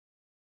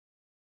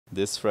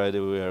This Friday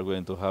we are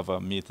going to have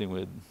a meeting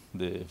with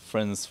the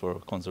Friends for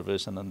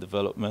Conservation and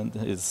Development.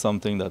 It's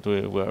something that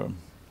we're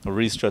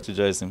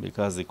re-strategizing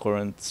because the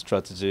current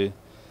strategy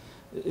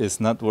is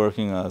not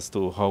working as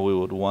to how we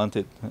would want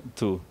it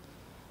to.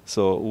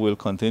 So we'll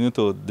continue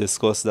to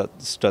discuss that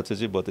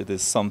strategy, but it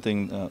is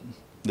something,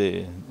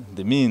 the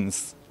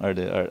means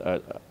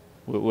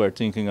we're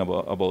thinking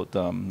about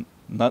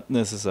not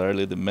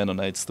necessarily the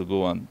Mennonites to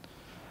go and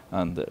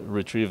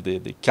retrieve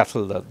the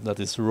cattle that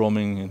is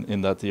roaming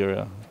in that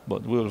area.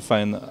 But we will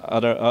find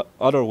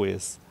other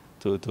ways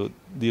to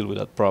deal with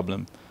that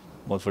problem.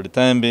 But for the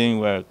time being,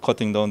 we're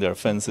cutting down their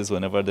fences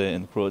whenever they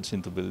encroach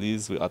into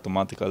Belize. We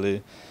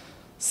automatically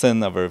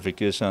send a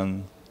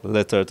verification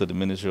letter to the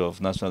Ministry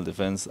of National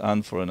Defense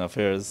and Foreign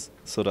Affairs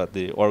so that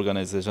the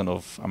Organization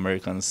of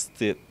American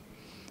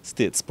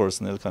States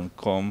personnel can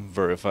come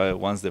verify.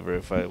 Once they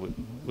verify,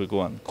 we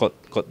go and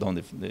cut down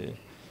the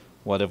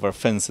whatever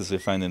fences we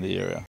find in the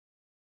area.